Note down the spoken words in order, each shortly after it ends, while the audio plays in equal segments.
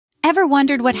Ever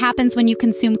wondered what happens when you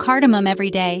consume cardamom every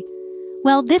day?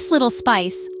 Well, this little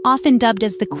spice, often dubbed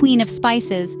as the queen of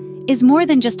spices, is more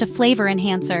than just a flavor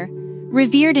enhancer.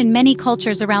 Revered in many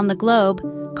cultures around the globe,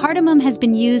 cardamom has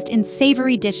been used in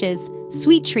savory dishes,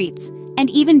 sweet treats, and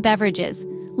even beverages,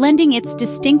 lending its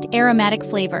distinct aromatic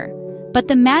flavor. But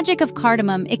the magic of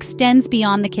cardamom extends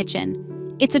beyond the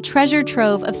kitchen. It's a treasure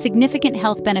trove of significant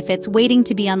health benefits waiting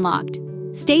to be unlocked.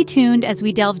 Stay tuned as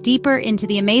we delve deeper into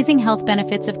the amazing health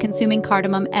benefits of consuming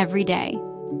cardamom every day.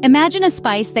 Imagine a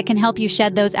spice that can help you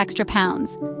shed those extra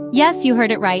pounds. Yes, you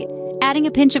heard it right. Adding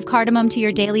a pinch of cardamom to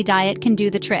your daily diet can do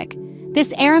the trick.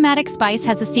 This aromatic spice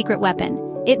has a secret weapon.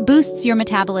 It boosts your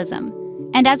metabolism.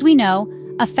 And as we know,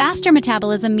 a faster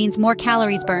metabolism means more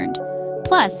calories burned.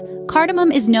 Plus,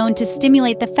 cardamom is known to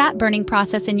stimulate the fat-burning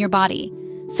process in your body.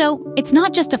 So, it's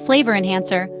not just a flavor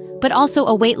enhancer, but also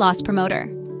a weight loss promoter.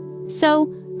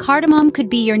 So, cardamom could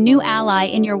be your new ally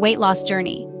in your weight loss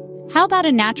journey. How about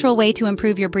a natural way to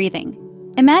improve your breathing?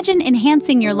 Imagine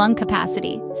enhancing your lung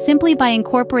capacity simply by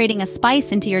incorporating a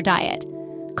spice into your diet.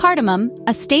 Cardamom,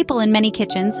 a staple in many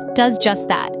kitchens, does just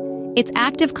that. Its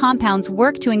active compounds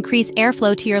work to increase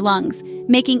airflow to your lungs,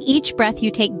 making each breath you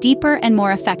take deeper and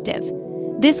more effective.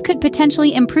 This could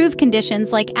potentially improve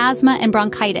conditions like asthma and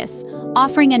bronchitis,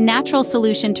 offering a natural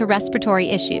solution to respiratory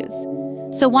issues.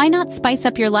 So why not spice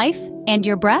up your life and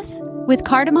your breath with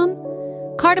cardamom?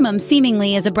 Cardamom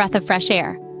seemingly is a breath of fresh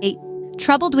air.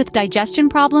 Troubled with digestion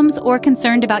problems or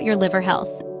concerned about your liver health?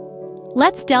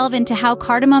 Let's delve into how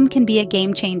cardamom can be a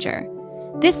game changer.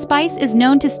 This spice is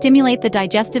known to stimulate the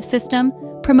digestive system,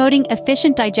 promoting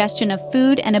efficient digestion of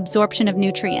food and absorption of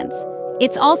nutrients.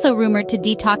 It's also rumored to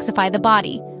detoxify the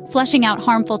body, flushing out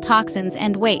harmful toxins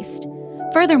and waste.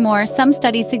 Furthermore, some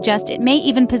studies suggest it may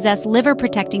even possess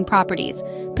liver-protecting properties,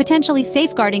 potentially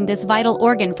safeguarding this vital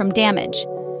organ from damage.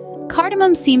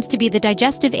 Cardamom seems to be the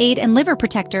digestive aid and liver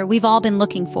protector we've all been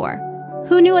looking for.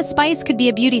 Who knew a spice could be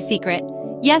a beauty secret?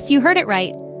 Yes, you heard it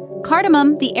right.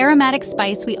 Cardamom, the aromatic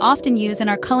spice we often use in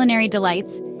our culinary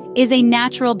delights, is a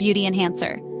natural beauty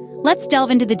enhancer. Let's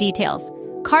delve into the details.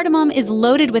 Cardamom is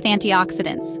loaded with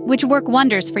antioxidants, which work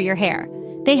wonders for your hair.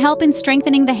 They help in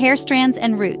strengthening the hair strands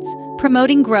and roots,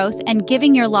 promoting growth and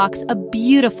giving your locks a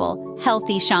beautiful,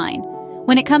 healthy shine.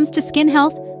 When it comes to skin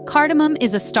health, cardamom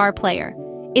is a star player.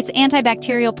 Its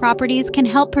antibacterial properties can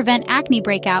help prevent acne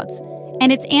breakouts,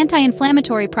 and its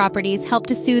anti-inflammatory properties help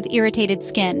to soothe irritated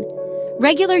skin.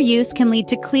 Regular use can lead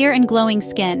to clear and glowing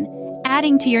skin,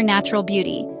 adding to your natural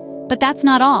beauty. But that's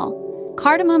not all.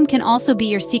 Cardamom can also be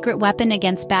your secret weapon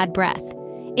against bad breath.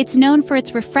 It's known for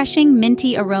its refreshing,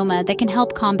 minty aroma that can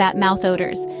help combat mouth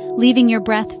odors, leaving your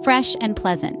breath fresh and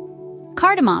pleasant.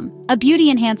 Cardamom, a beauty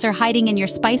enhancer hiding in your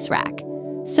spice rack.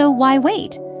 So why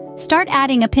wait? Start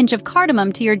adding a pinch of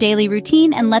cardamom to your daily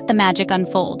routine and let the magic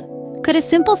unfold. Could a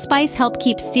simple spice help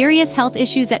keep serious health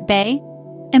issues at bay?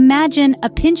 Imagine a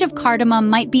pinch of cardamom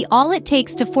might be all it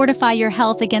takes to fortify your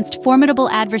health against formidable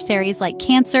adversaries like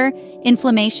cancer,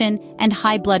 inflammation, and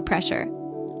high blood pressure.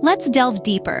 Let's delve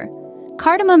deeper.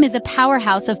 Cardamom is a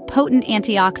powerhouse of potent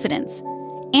antioxidants.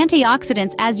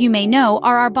 Antioxidants, as you may know,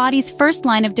 are our body's first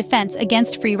line of defense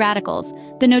against free radicals,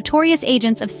 the notorious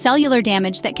agents of cellular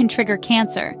damage that can trigger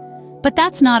cancer. But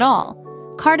that's not all.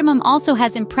 Cardamom also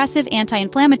has impressive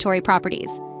anti-inflammatory properties.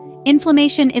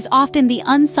 Inflammation is often the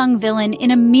unsung villain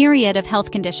in a myriad of health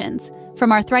conditions,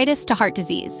 from arthritis to heart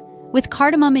disease. With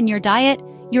cardamom in your diet,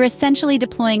 you're essentially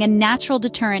deploying a natural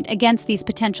deterrent against these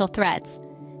potential threats.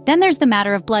 Then there's the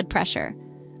matter of blood pressure.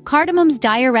 Cardamom's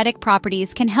diuretic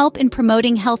properties can help in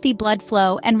promoting healthy blood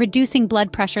flow and reducing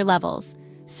blood pressure levels.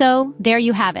 So, there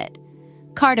you have it.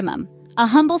 Cardamom, a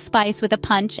humble spice with a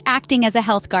punch acting as a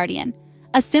health guardian.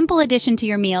 A simple addition to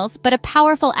your meals, but a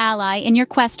powerful ally in your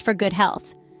quest for good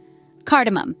health.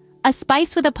 Cardamom, a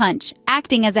spice with a punch,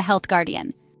 acting as a health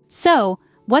guardian. So,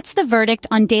 what's the verdict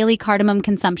on daily cardamom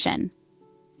consumption?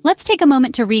 Let's take a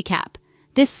moment to recap.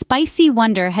 This spicy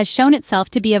wonder has shown itself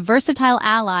to be a versatile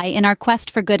ally in our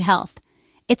quest for good health.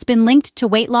 It's been linked to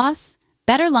weight loss,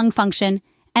 better lung function,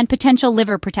 and potential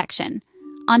liver protection.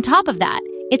 On top of that,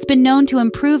 it's been known to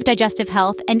improve digestive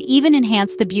health and even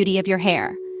enhance the beauty of your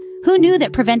hair. Who knew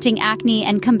that preventing acne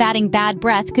and combating bad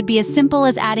breath could be as simple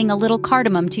as adding a little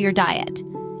cardamom to your diet?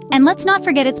 And let's not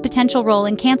forget its potential role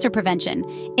in cancer prevention,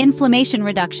 inflammation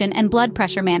reduction, and blood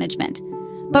pressure management.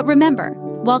 But remember,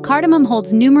 while cardamom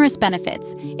holds numerous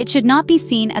benefits, it should not be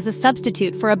seen as a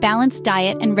substitute for a balanced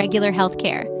diet and regular health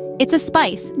care. It's a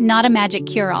spice, not a magic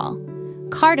cure-all.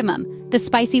 Cardamom, the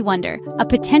spicy wonder, a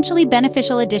potentially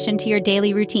beneficial addition to your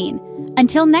daily routine.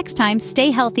 Until next time,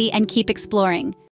 stay healthy and keep exploring.